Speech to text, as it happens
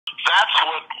that's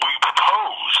what we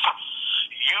proposed.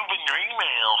 You in your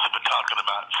emails have been talking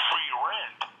about free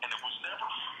rent, and it was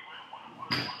never free rent. What it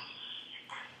was you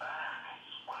get back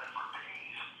whatever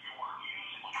days you weren't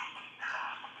using, which you didn't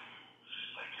have to do.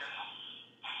 I guess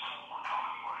we're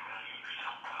talking right now. You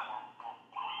understand kind of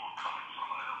where we were coming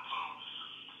from.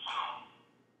 So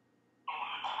over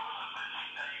the course of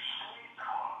this, now you stayed through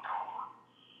October,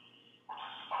 which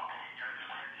is okay. You guys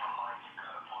paid for like you've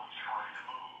got a place you're ready to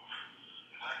move.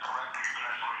 Is that correct? Are you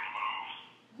guys ready to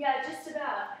move? Yeah, just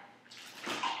about.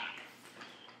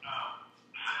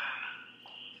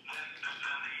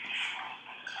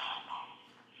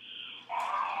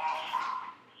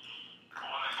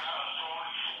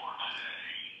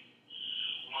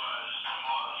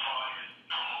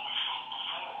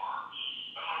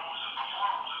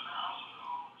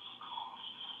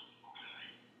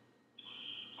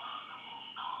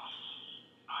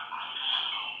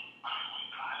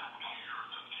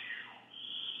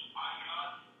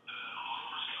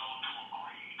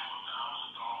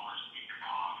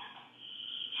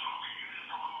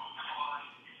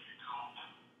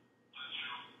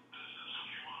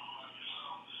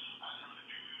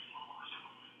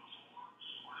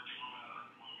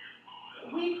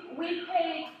 We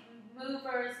paid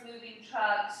movers, moving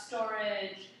trucks,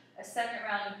 storage, a second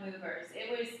round of movers.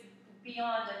 It was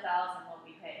beyond $1,000 what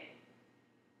we paid.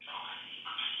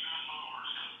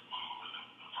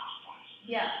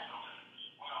 Yeah.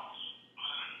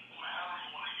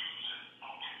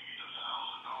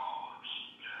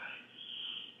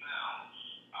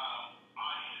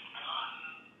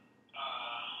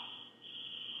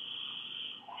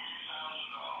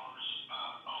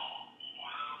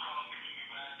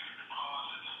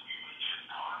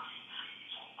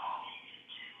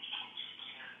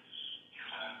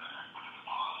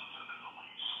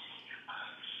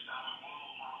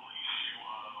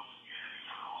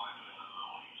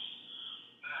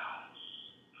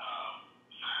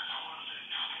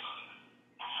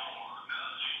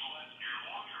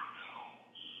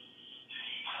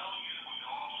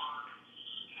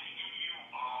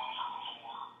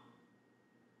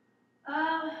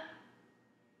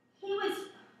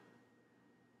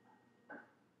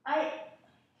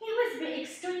 He was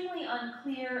extremely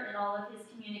unclear in all of his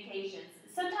communications.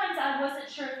 Sometimes I wasn't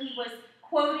sure if he was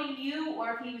quoting you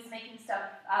or if he was making stuff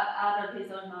out of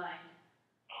his own mind.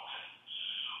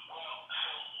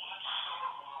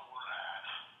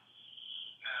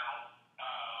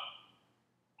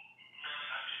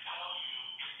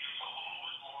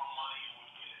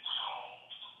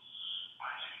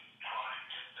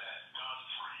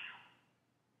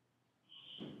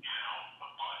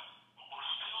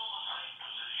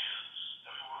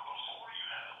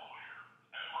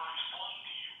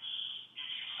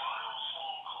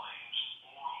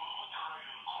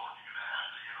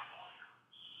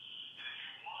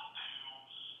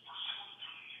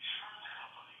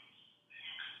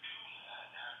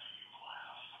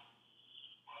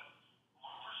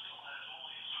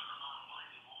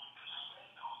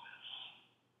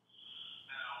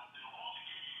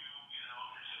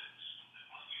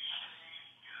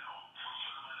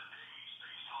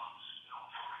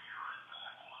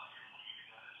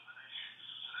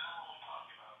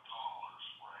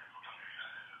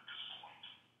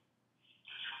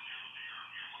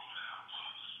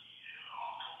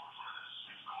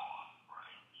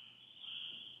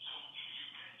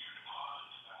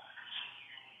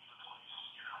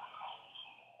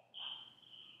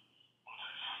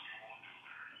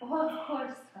 Well, of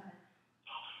course.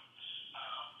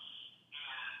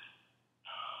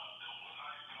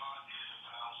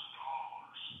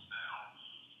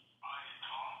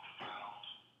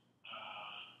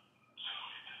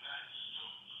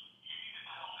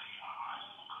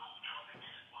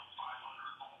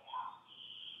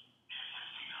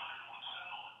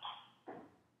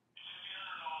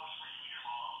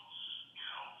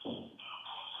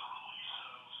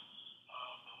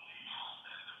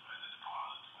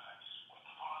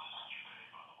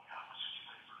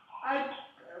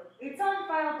 It's on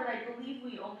file, but I believe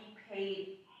we only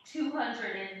paid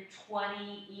 $220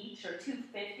 each or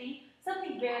 $250,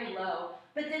 something very low.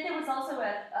 But then there was also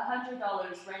a $100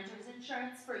 renter's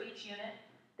insurance for each unit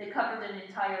that covered an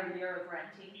entire year of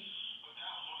renting.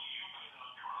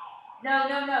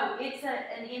 No. It's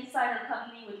an insider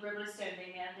company with Riverstone.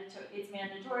 It's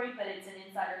mandatory, but it's an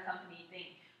insider company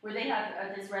thing where they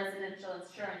have this residential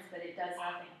insurance, but it does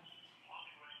nothing.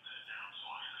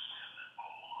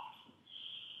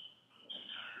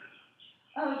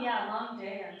 Oh yeah, long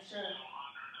day, I'm sure.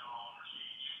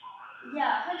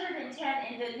 Yeah, 110,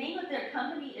 and the name of their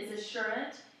company is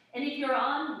Assurant, And if you're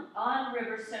on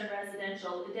Riverstone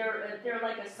Residential, they're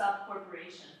like a sub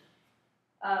corporation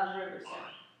of Riverstone.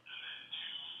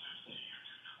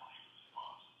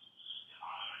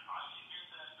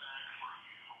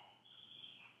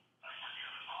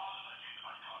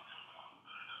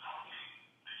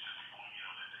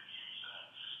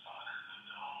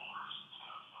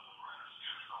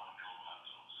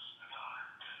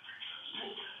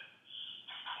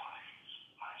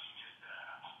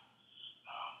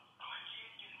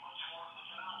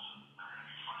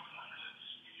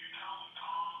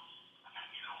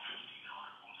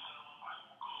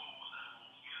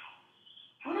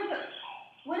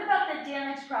 What about the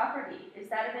damaged property? Is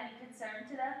that of any concern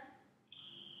to them?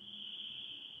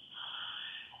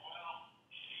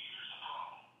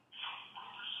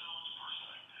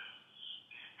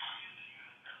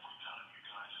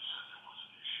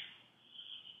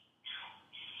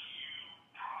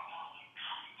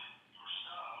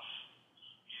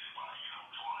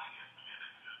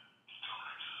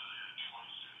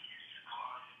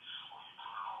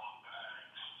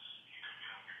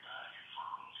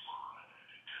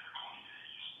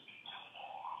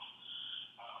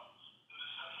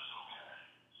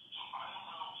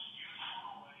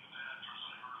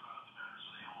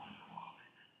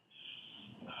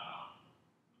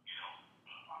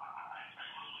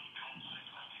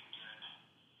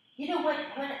 You know,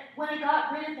 when I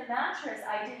got rid of the mattress,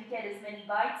 I didn't get as many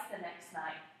bites the next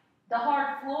night. The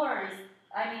hard floors,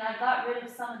 I mean, I got rid of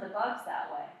some of the bugs that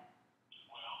way.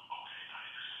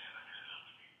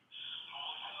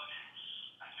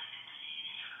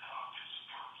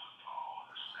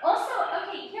 Also,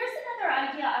 okay, here's another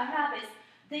idea I have is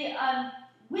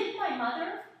with my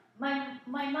mother,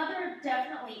 my mother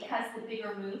definitely has the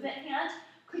bigger move at hand.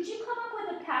 Could you come up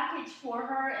with a package for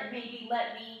her and maybe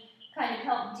let me kind of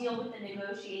help deal with the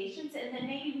negotiations, and then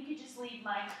maybe we could just leave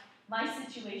my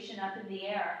situation up in the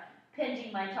air,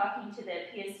 pending my talking to the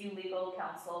PSU legal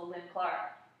counsel, Lynn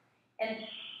Clark. And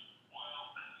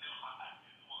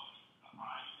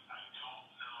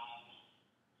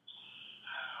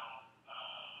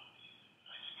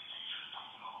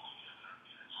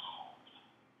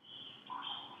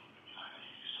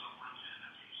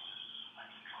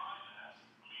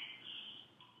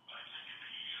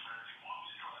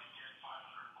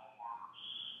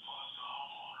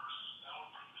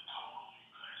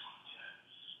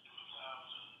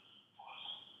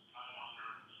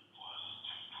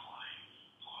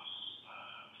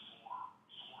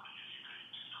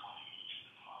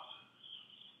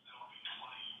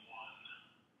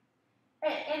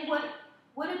And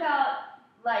what about,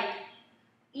 like,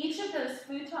 each of those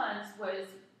futons was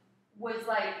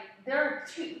like, they're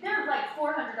like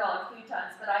 $400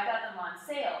 futons, but I got them on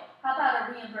sale. How about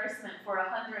a reimbursement for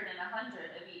 100 and 100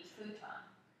 of each futon?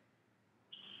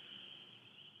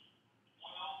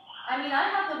 I mean, I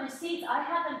have the receipts. I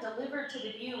had them delivered to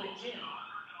the View in June.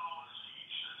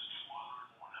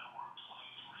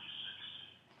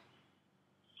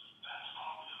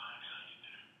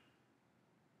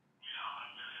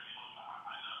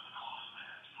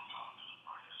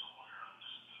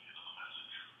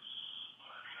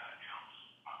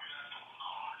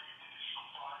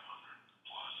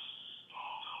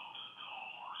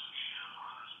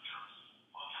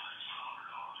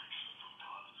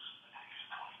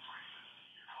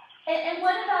 And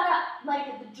what about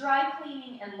like the dry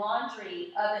cleaning and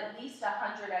laundry of at least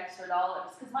 $100 extra?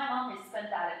 Because my mom has spent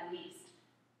that at least.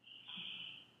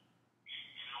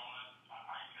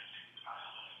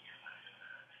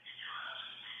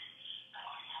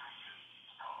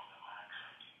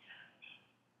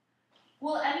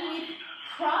 Well, I mean,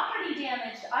 property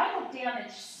damage, I have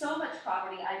damaged so much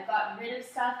property. I've gotten rid of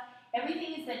stuff.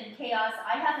 Everything has been in chaos.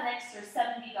 I have an extra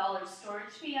 $70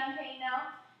 storage fee I'm paying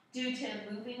now due to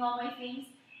moving all my things.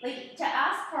 Like, to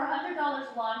ask for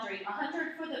 $100 laundry,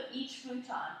 $100 for each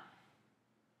futon,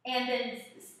 and then,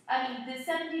 I mean, the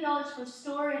 $70 for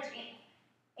storage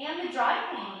and the dry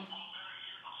cleaning.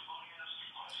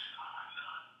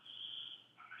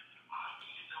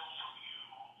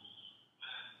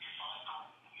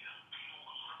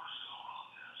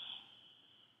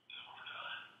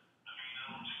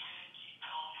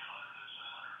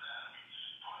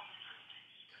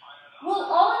 Well,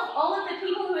 all of the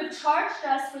people who have charged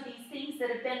us for these things that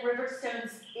have been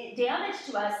Riverstone's damage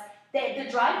to us, the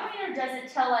dry cleaner doesn't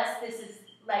tell us this is,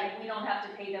 like, we don't have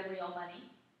to pay them real money.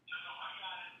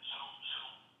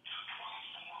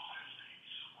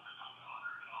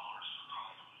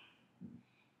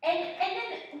 And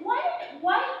then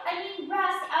why, I mean,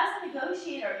 Rask, as a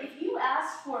negotiator, if you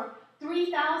ask for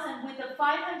 $3,000 with a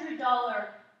 $500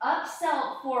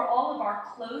 upsell for all of our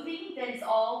clothing that is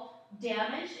all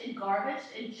damaged and garbage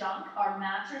and junk, our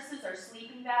mattresses, our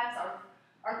sleeping bags,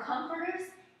 our comforters,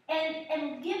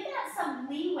 and give that some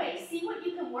leeway. See what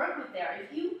you can work with there.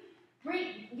 If you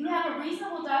have a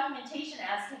reasonable documentation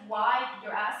as to why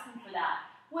you're asking for that,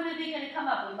 what are they going to come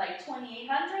up with, like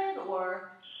 2,800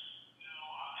 or?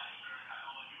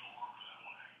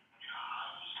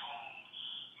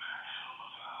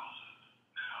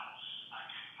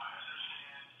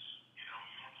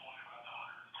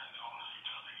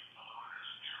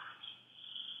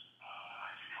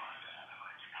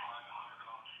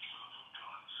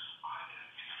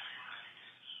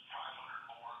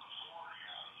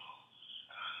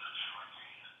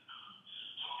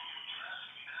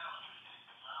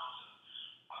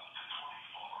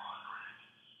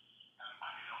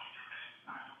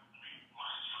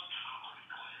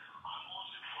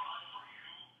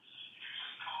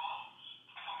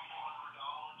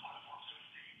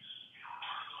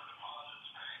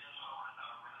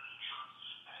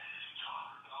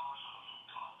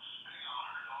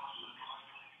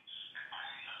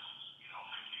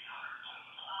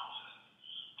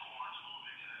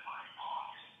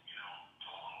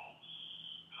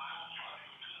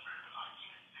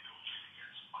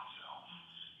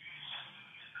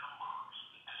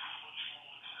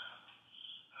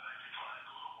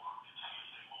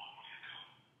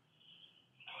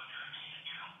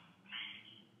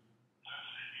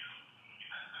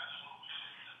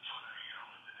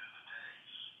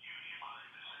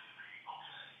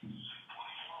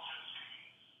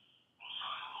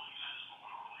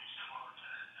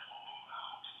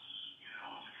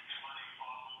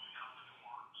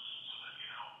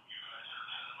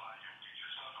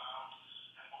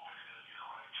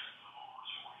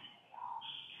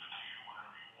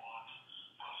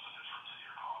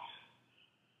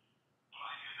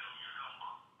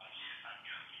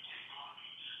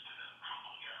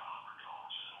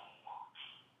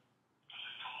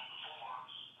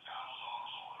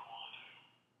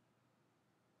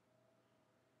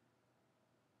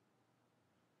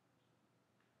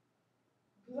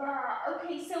 Yeah,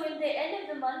 okay, so in the end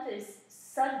of the month is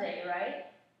Sunday, right?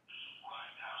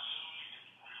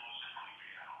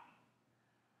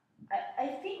 I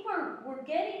think we're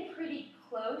getting pretty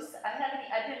close.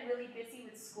 I've been really busy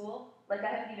with school. Like I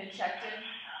haven't even checked in.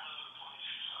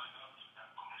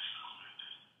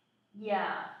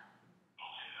 Yeah.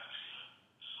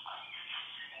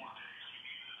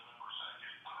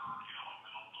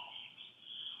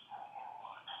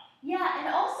 Yeah,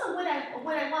 and also what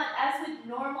I want, as with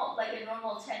normal, like a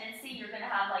normal tenancy, you're gonna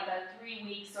have like a 3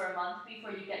 weeks or a month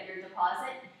before you get your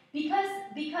deposit. Because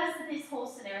this whole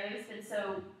scenario has been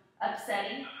so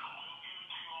upsetting.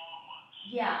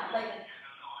 Yeah, like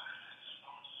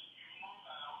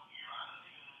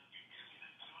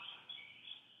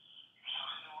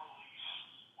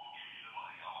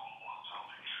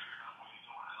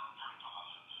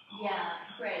yeah,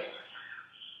 great.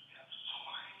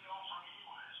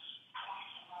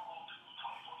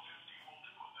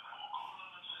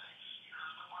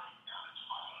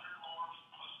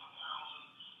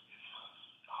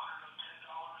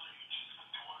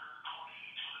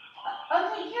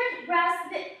 Okay, here's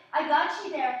Rask. I got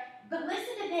you there. But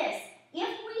listen to this. If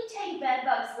we take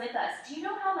bedbugs with us, do you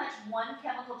know how much one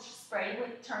chemical spray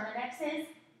with Terminex is?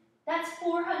 That's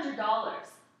 $400.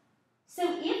 So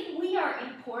if we are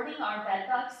importing our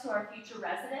bedbugs to our future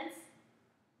residents,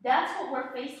 that's what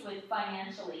we're faced with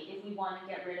financially if we want to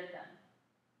get rid of them.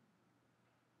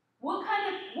 What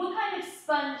kind of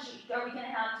sponge are we going to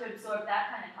have to absorb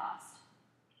that kind of cost?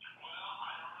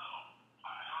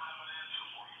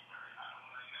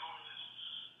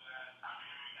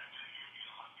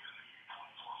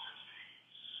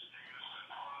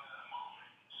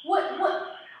 What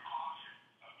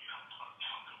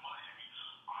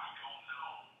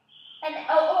and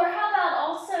or how about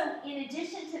also, in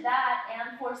addition to that,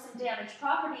 and for some damaged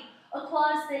property, a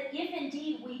clause that if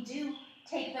indeed we do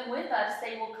take them with us,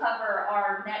 they will cover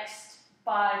our next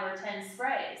 5 or 10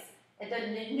 sprays at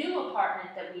the new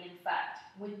apartment that we infect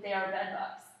with their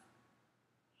bedbugs.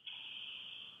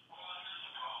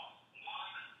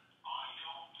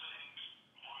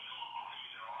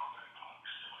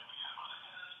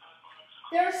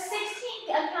 There are 16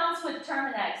 accounts with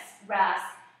Terminex, Rask.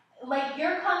 Like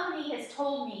your company has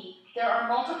told me, there are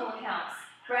multiple accounts.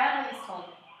 Bradley has told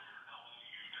me.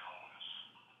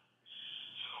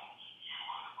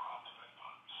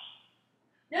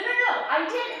 No. I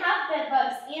didn't have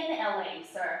bedbugs in LA,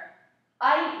 sir.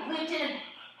 I lived in a...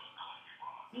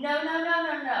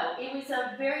 No. It was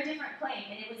a very different claim,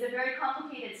 and it was a very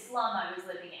complicated slum I was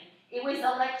living in. It was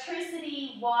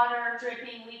electricity, water,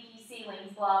 dripping, leaky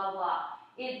ceilings, blah, blah, blah.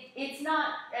 It's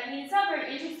not, I mean, it's not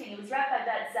very interesting. It was wrapped by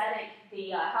that ZEDIC,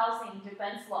 the housing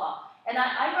defense law. And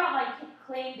I brought my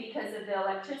claim because of the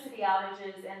electricity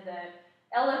outages and the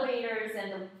elevators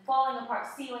and the falling apart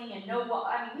ceiling and no water.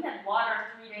 I mean, we had water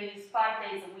 3 days, 5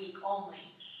 days a week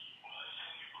only.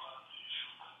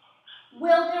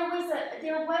 Well, there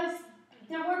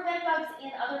were bed bugs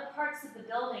in other parts of the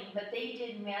building, but they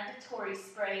did mandatory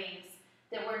sprayings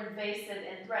that were invasive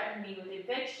and threatened me with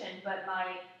eviction. But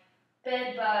my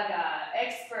bed bug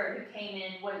expert who came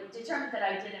in determined that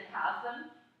I didn't have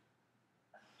them.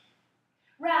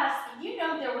 Rask, you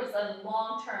know there was a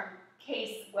long-term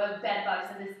case of bed bugs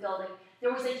in this building.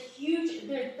 There was a huge,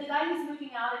 the guy who's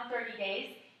moving out in 30 days,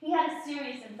 he had a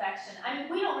serious infection. I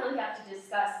mean, we don't really have to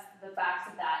discuss the facts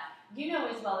of that. You know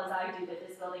as well as I do that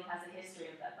this building has a history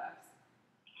of bed bugs.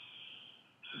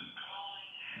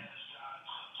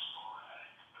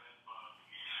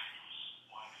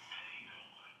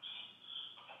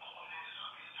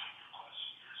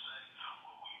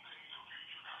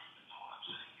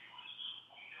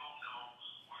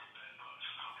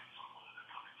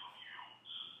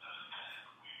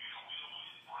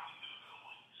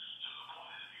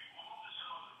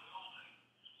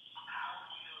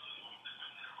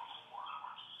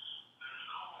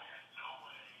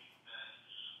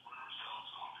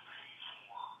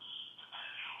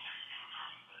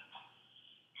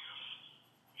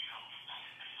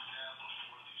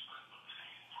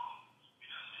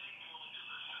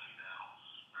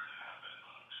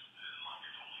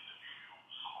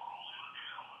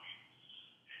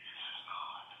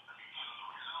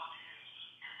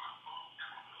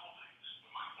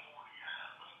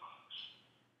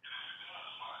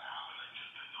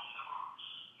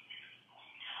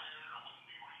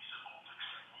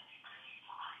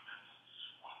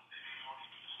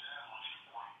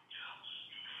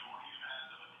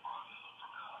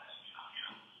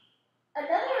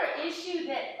 Another issue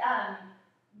that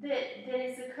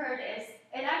has occurred is,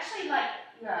 and actually, like,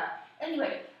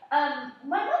 anyway, my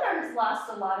mother has lost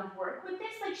a lot of work with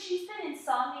this. Like, she's been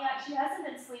insomniac. She hasn't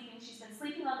been sleeping. She's been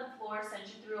sleeping on the floor since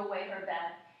she threw away her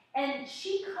bed. And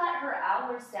she cut her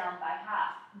hours down by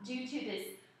half due to this,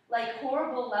 like,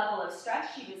 horrible level of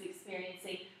stress she was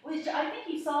experiencing, which I think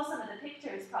you saw some of the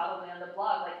pictures probably on the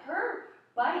blog. Like, her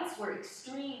bites were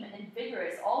extreme and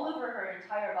vigorous all over her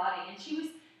entire body, and she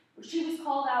was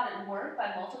called out at work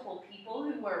by multiple people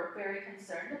who were very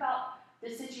concerned about the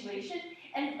situation.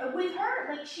 And with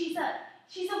her, like, she's a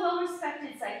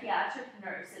well-respected psychiatric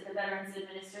nurse at the Veterans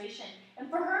Administration, and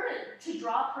for her to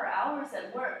drop her hours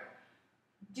at work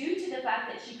due to the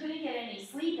fact that she couldn't get any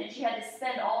sleep and she had to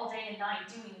spend all day and night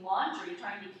doing laundry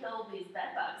trying to kill these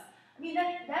bed bugs. I mean,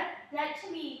 that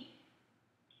to me.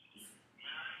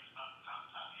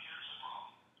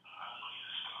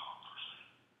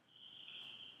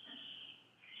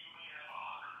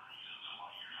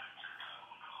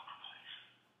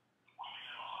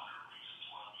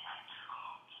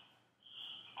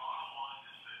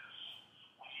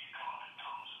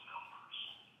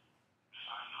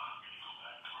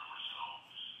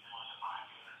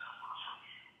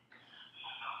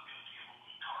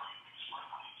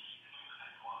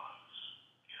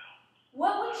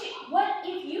 What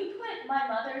if you put my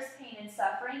mother's pain and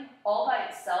suffering all by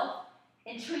itself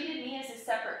and treated me as a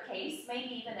separate case,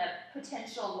 maybe even a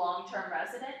potential long-term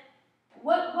resident?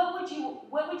 What would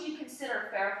you consider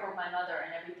fair for my mother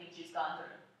and everything she's gone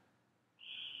through?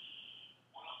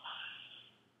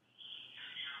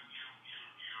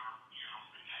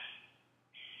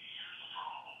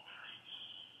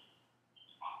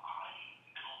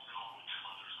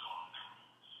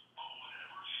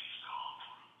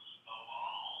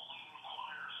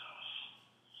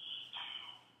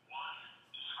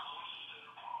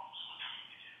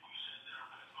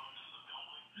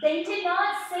 They did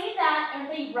not say that, and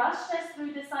they rushed us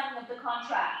through the signing of the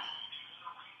contract.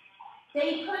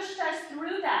 They pushed us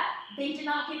through that. They did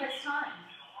not give us time.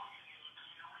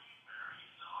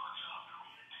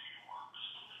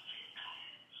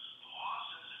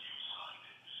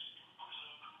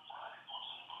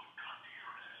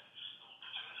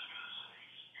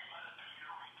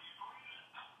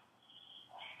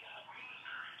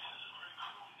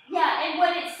 Yeah, and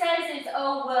what it says is,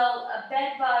 oh, well,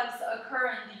 bed bugs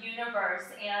occur in the universe,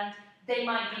 and they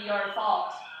might be your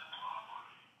fault.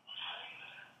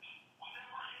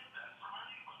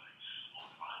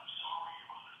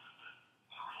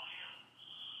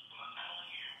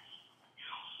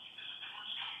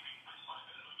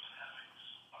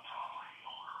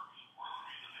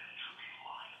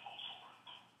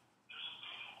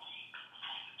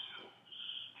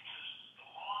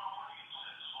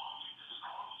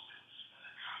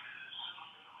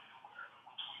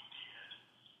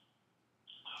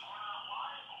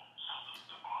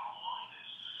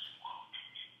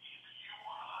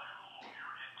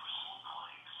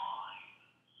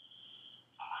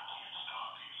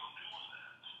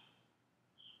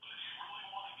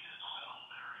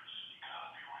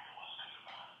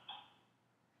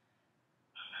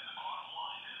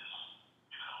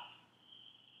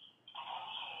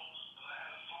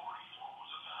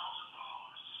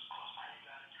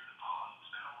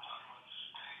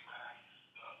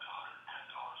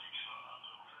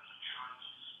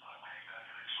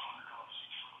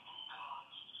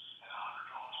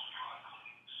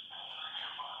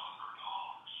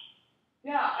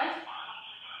 Yeah, I don't think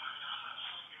I'm not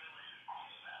saying getting ready to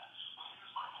quit that. But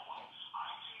here's my point. I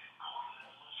can't go to them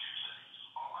unless you say,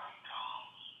 all right,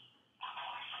 Tom, for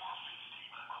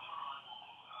 24.50, my mother and I will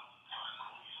move out and sign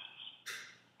releases.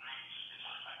 I mean, it's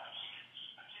like I can't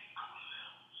go to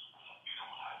them with,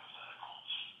 with hypotheticals.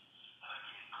 And I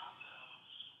can't go to them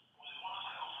when they want to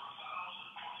sell for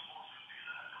 1,000, 24.50, and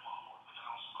then I come on board with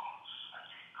 $1,000. I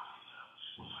can't go to them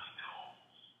if I know,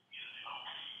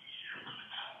 okay, you're going to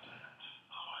cut that.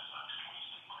 Otherwise, I'm just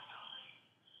wasting my time.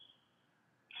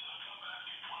 Because I come back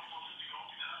at 24.50,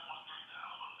 okay, then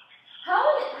I want 3,000. I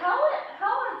mean, how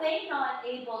are they not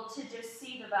able to just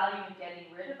see the value in getting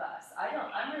rid of us?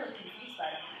 I'm really confused by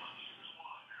that. here's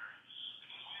why, Mary. Because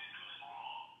we didn't do anything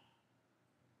wrong.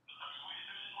 I mean, we didn't do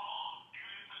anything wrong. You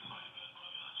didn't criticize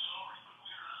bedbug, and I'm sorry, but we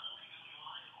are not legally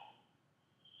liable.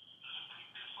 There's a big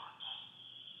difference.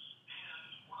 And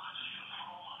we're not just going to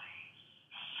throw money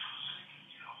for the sake of,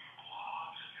 your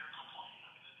blogs and your complaining.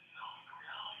 I mean, the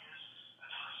reality is,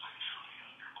 that's a nice picture of me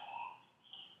on your blog.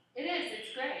 It is.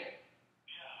 It's great.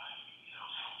 Yeah, so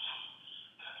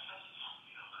that doesn't,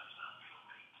 that's not going to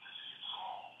make this get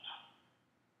solved. I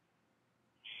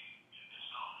mean, it's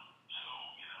not. So,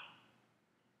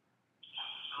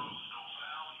 so there's no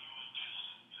value in just,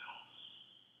 at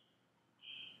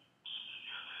the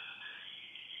end of the day,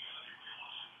 you got to be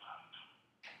realistic about it.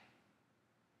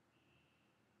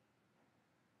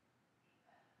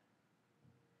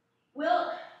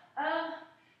 Well,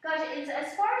 gosh,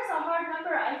 as far as a hard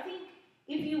number, I think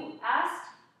if you asked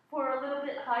for a little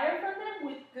bit higher from them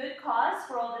with good cause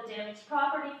for all the damaged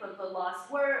property, for the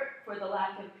lost work, for the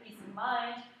lack of peace of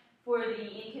mind, for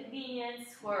the inconvenience,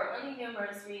 for any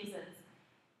numerous reasons,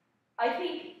 I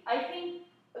think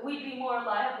we'd be more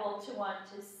liable to want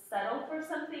to settle for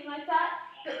something like that.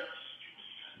 But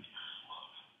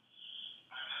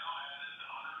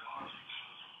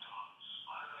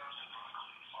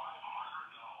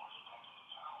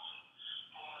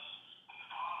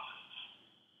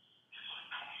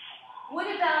what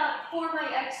about for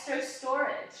my extra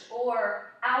storage,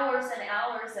 or hours and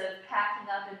hours of packing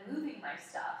up and moving my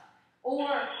stuff,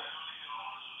 or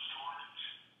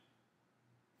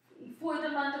for the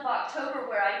month of October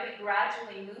where I've been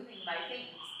gradually moving my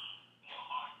things?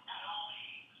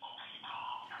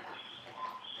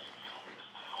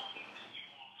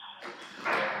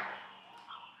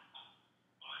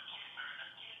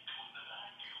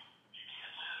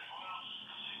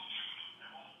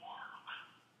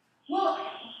 Well,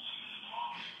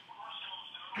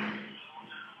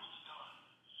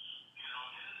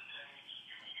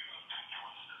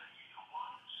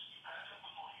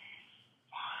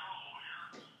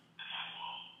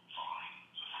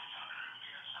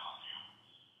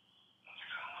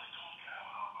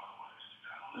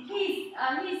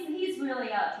 he's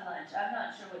really out to lunch. I'm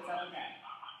not sure what's up with that.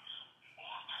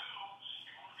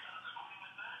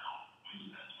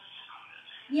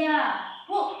 Yeah.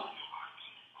 Well.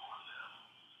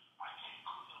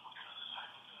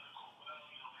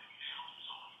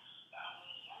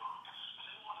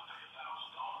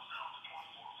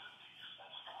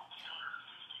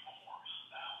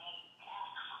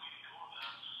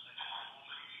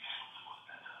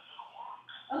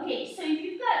 Okay, so if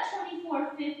you've got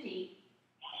 $24.50.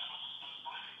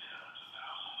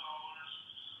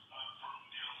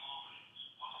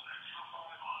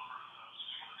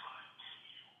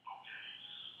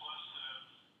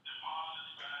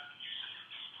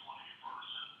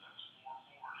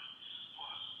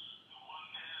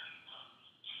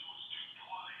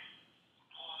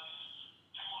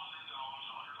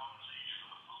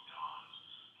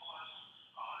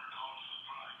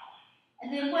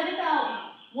 And then what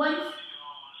about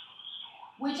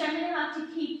which I'm going to have to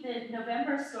keep the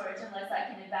November storage unless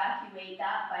I can evacuate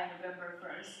that by November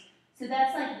 1st. So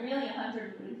that's like really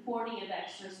 140 of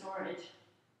extra storage.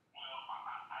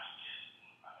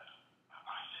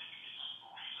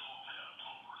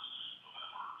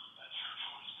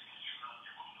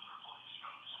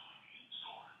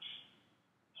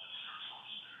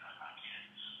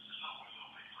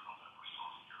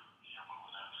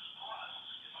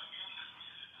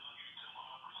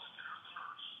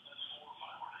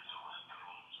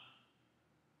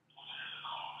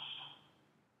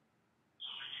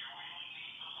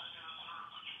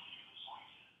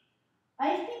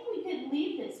 I think we could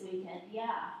leave this weekend,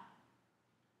 yeah.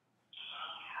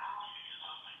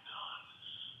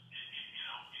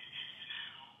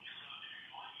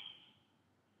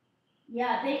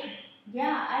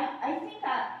 I think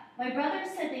my brother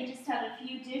said they just have a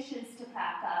few dishes to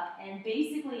pack up, and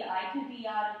basically I could be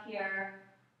out of here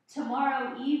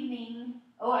tomorrow evening.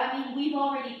 Or I mean,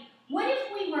 What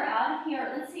if we were out of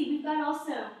here? Let's see,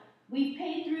 we've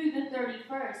paid through the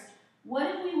 31st.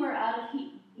 What if we were out of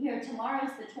here?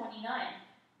 Tomorrow's the 29th.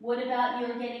 What about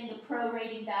you're getting the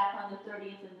prorating back on the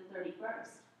 30th and the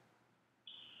 31st?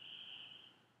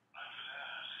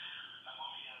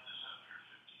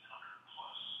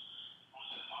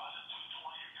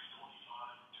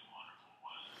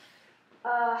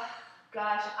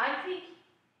 Gosh, I'm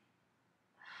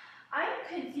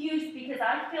confused because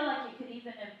I feel like it could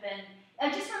even have been, I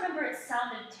just remember it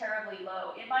sounded terribly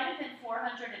low. It might have been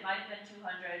 400, it might have been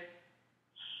 200.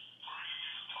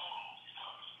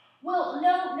 Well,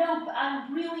 no,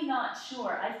 I'm really not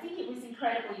sure. I think it was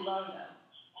incredibly low though.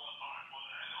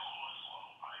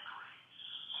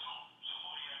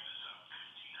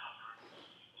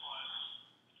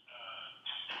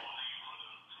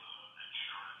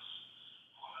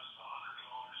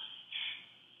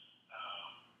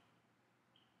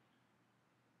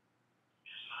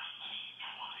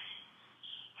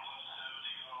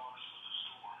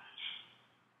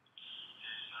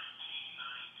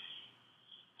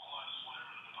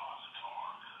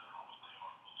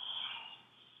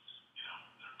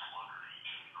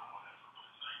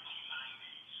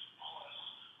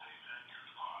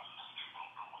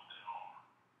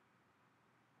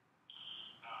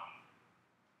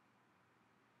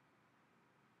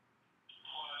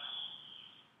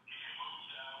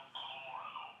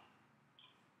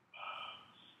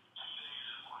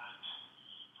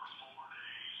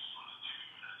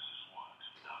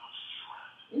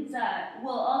 It's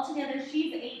well, altogether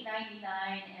she's $8.99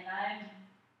 and I'm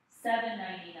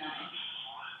 $7.99.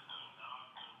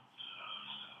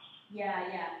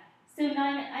 Yeah. So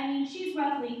she's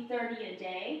roughly 30 a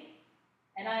day,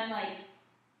 and I'm like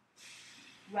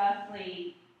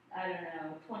roughly, I don't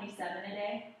know, 27 a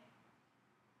day.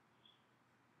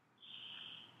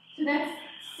 So that's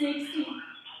 60.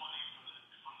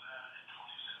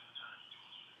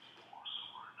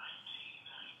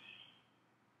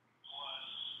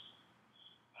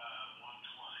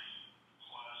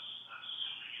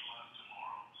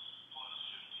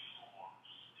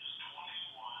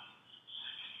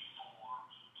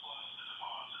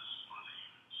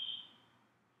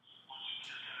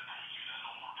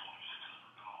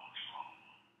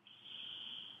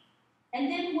 And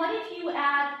then what if you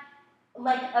add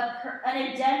like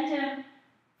an addendum,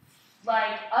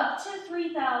 like up to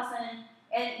 $3,000,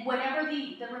 and whatever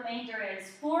the remainder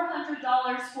is,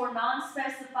 $400 for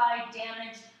non-specified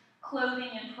damaged clothing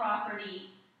and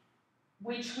property,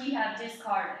 which we have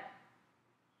discarded.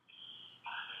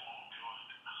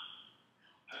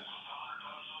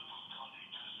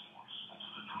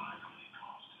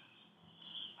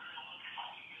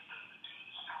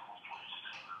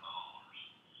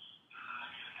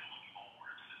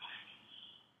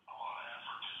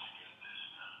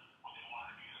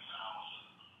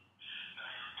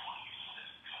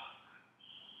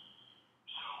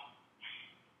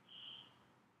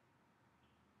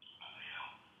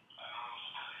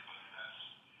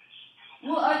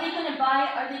 Well, are they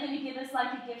going to give us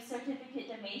like a gift certificate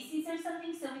to Macy's or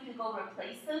something so we could go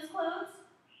replace those clothes?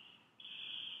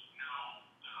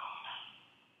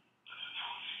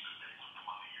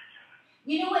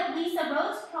 You know what, Lisa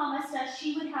Rose promised us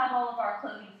she would have all of our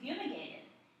clothing fumigated.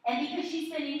 And because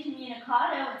she's been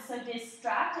incommunicado and so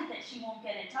distracted that she won't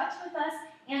get in touch with us,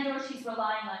 and or she's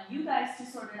relying on you guys to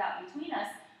sort it out between us,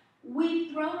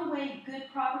 we've thrown away good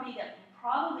property that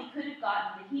probably could have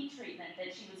gotten the heat treatment that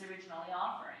she was originally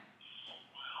offering.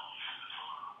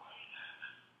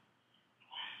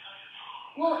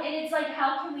 Well, and it's like,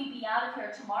 how can we be out of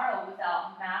here tomorrow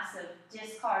without massive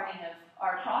discarding of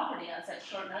our property on such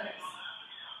short notice?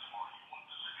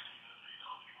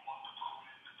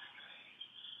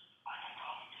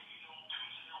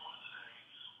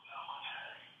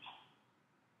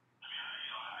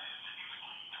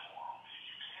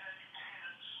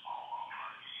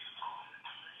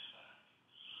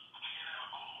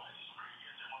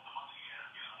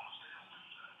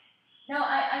 No,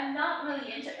 I'm not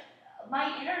really into.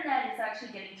 My internet is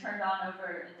actually getting turned on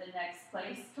over at the next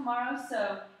place tomorrow,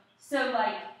 so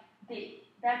like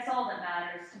that's all that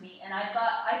matters to me. And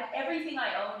everything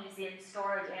I own is in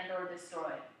storage and or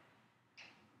destroyed.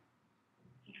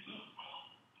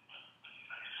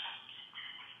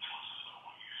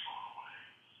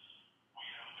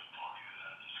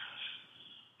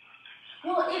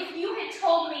 Well, if you had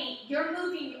told me you're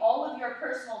moving all of your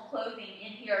personal clothing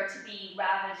in here to be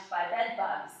ravaged by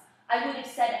bedbugs, I would have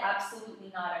said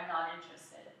absolutely not, I'm not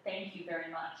interested. Thank you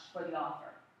very much for the offer.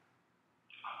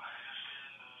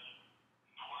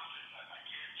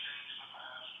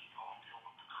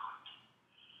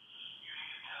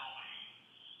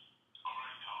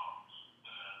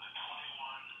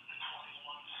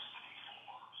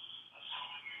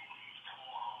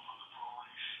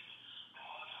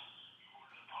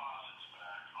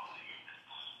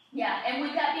 Yeah, and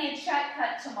would that be a check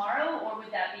cut tomorrow, or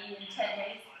would that be in 10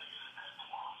 days?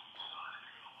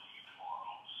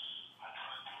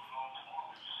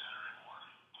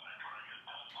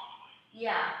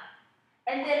 Yeah,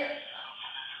 and then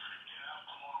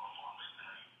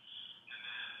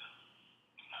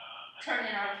turn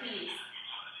in our keys.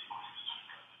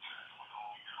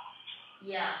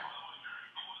 Yeah.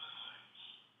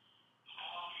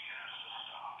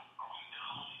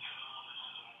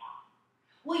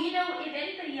 Well, you know, if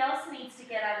anybody else needs to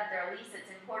get out of their lease, it's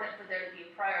important for there to be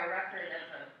a prior record of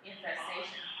an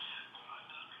infestation.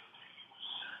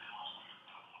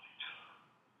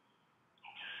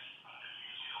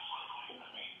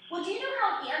 Well, do you know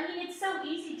how, I mean, it's so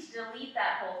easy to delete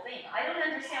that whole thing. I don't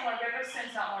understand why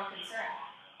Riverstone's not more concerned.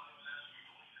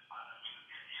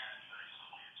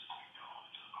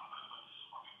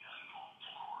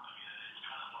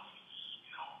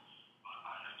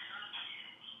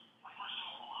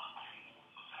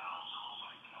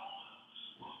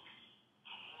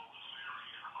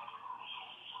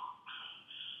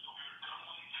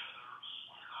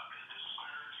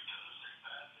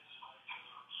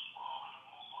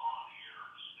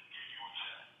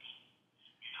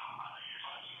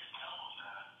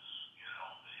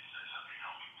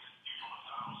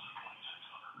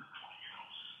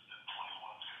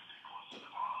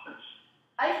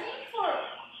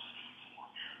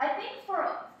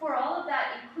 For all of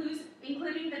that,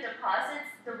 including the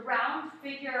deposits, the round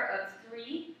figure of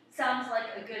 3 sounds like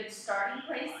a good starting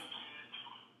place.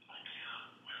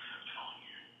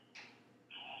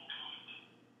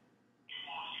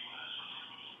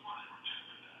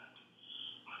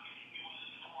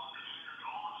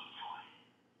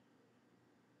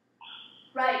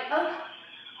 Right. Okay.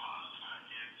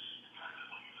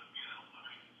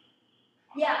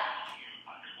 Yeah.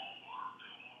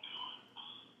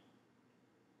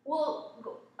 Well,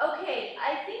 okay.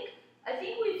 I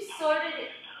think we've sorted it.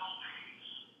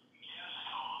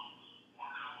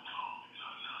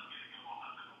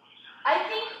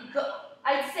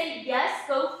 I'd say yes,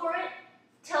 go for it.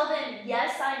 Tell them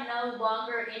yes, I'm no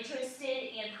longer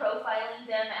interested in profiling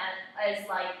them as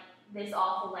like this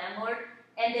awful landlord,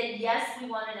 and then yes, we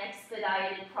want an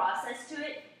expedited process to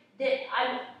it. That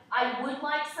I would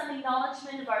like some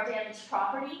acknowledgement of our damaged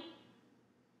property,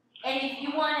 and if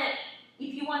you want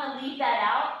to leave that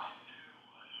out.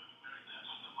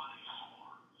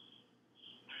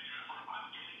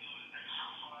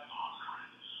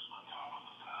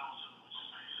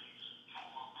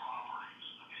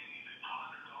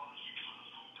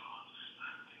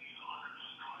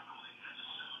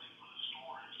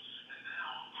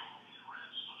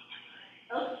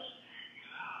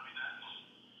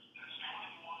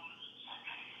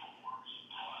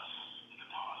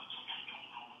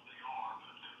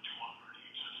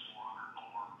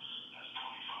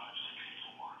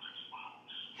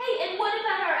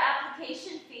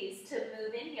 Fees to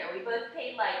move in here. We both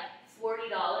paid like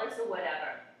 $40 or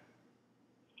whatever.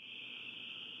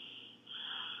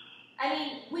 I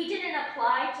mean, we didn't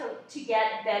apply to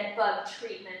get bedbug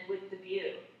treatment with the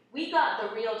view. We got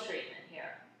the real treatment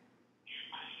here.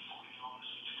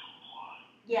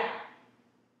 Yeah.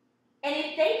 And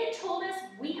if they had told us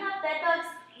we have bedbugs,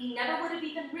 we never would have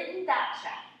even written that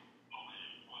check.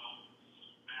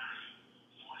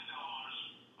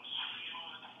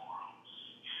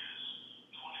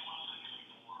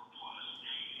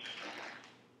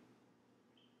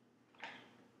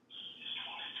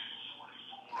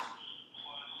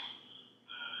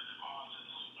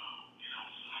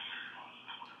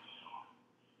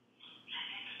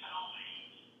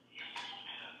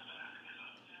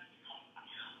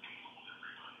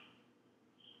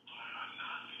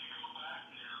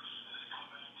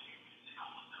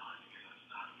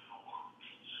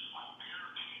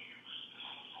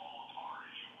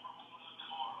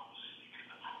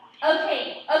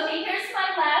 Okay,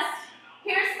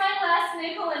 here's my last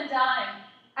nickel and dime.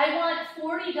 I want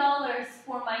 $40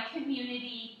 for my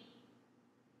community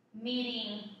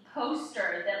meeting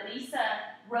poster that Lisa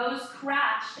Rose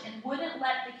crashed and wouldn't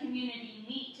let the community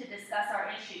meet to discuss our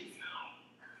issues.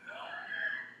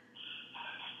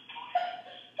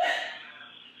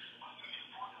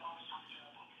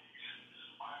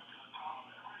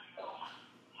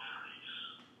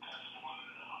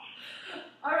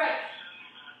 All right.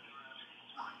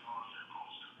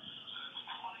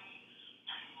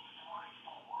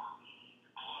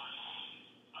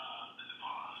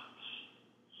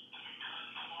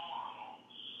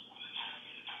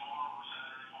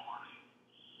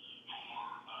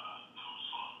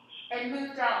 And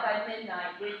moved out by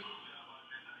midnight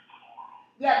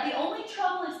Yeah, the only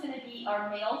trouble is going to be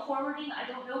our mail forwarding. I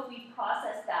don't know if we've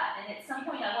processed that, and at some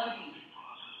point I want to be.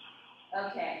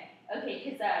 Okay, okay,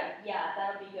 because yeah,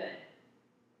 that'll be good.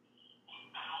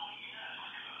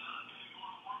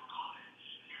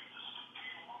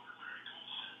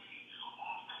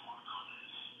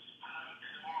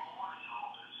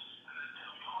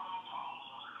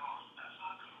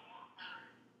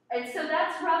 And so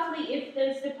that's roughly, if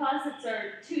those deposits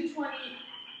are 220.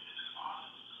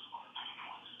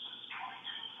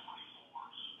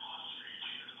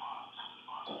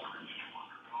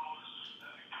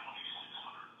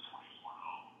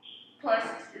 Plus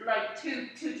like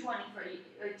 220 for each,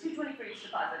 220 for each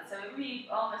deposit, so it would be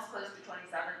almost close to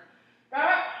 27.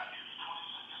 Got it?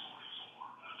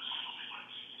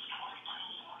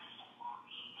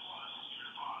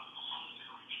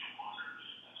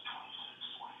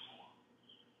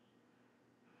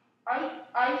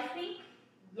 I think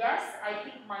yes. I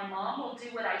think my mom will do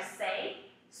what I say.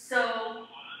 So.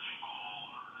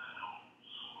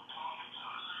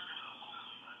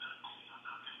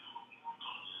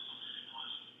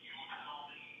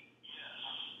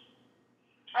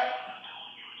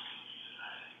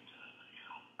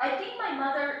 I think my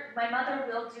mother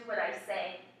will do what I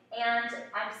say, and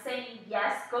I'm saying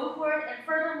yes, go for it. And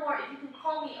furthermore, if you can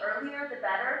call me earlier, the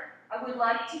better. I would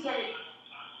like to get it.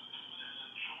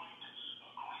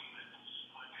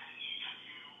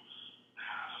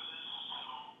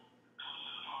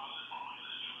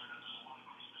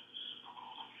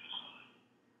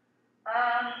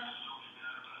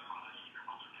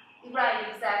 Right,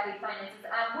 exactly. Finances.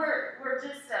 We're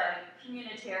just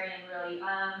communitarian, really.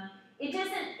 It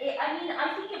doesn't. I mean,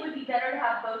 I think it would be better to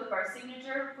have both of our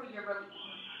signature for your.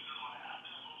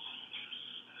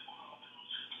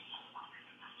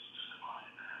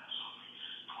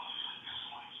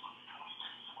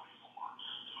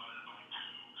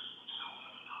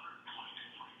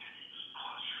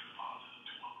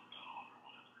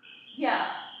 Yeah.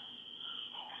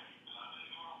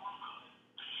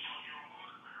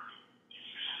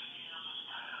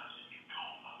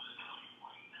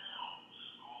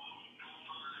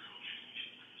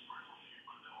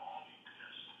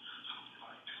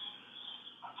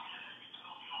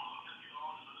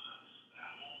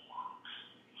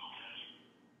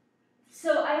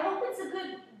 So I hope it's a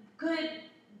good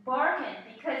bargain,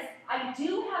 because I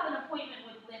do have an appointment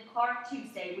with Lynn Clark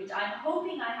Tuesday, which I'm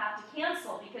hoping I have to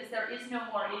cancel because there is no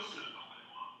more issue.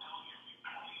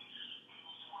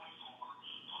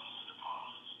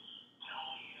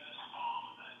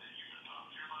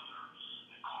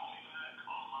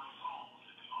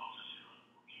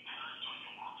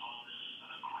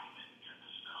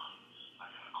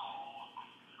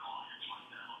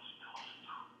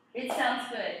 It sounds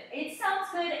good. It sounds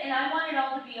good, and I want it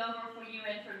all to be over for you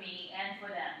and for me and for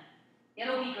them.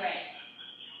 It'll be great.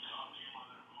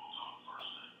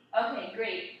 Okay,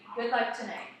 great. Good luck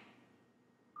tonight.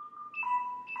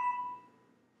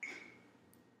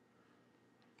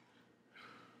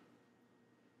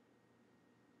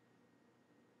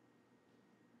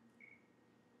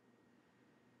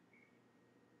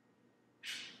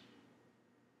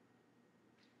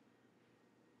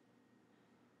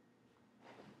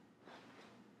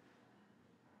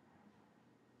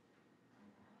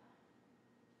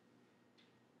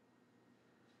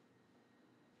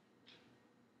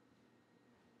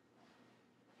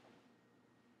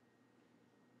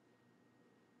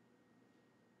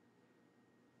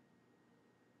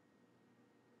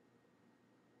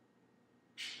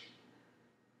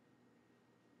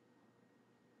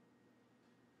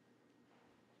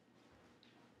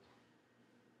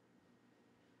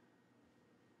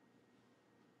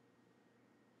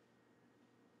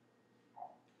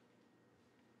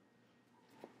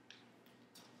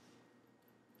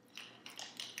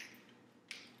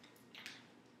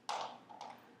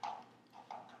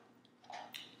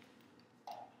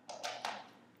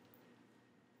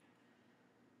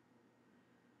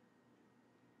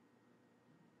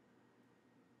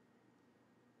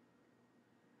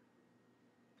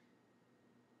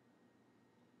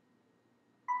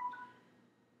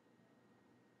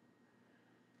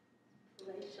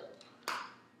 Glacial.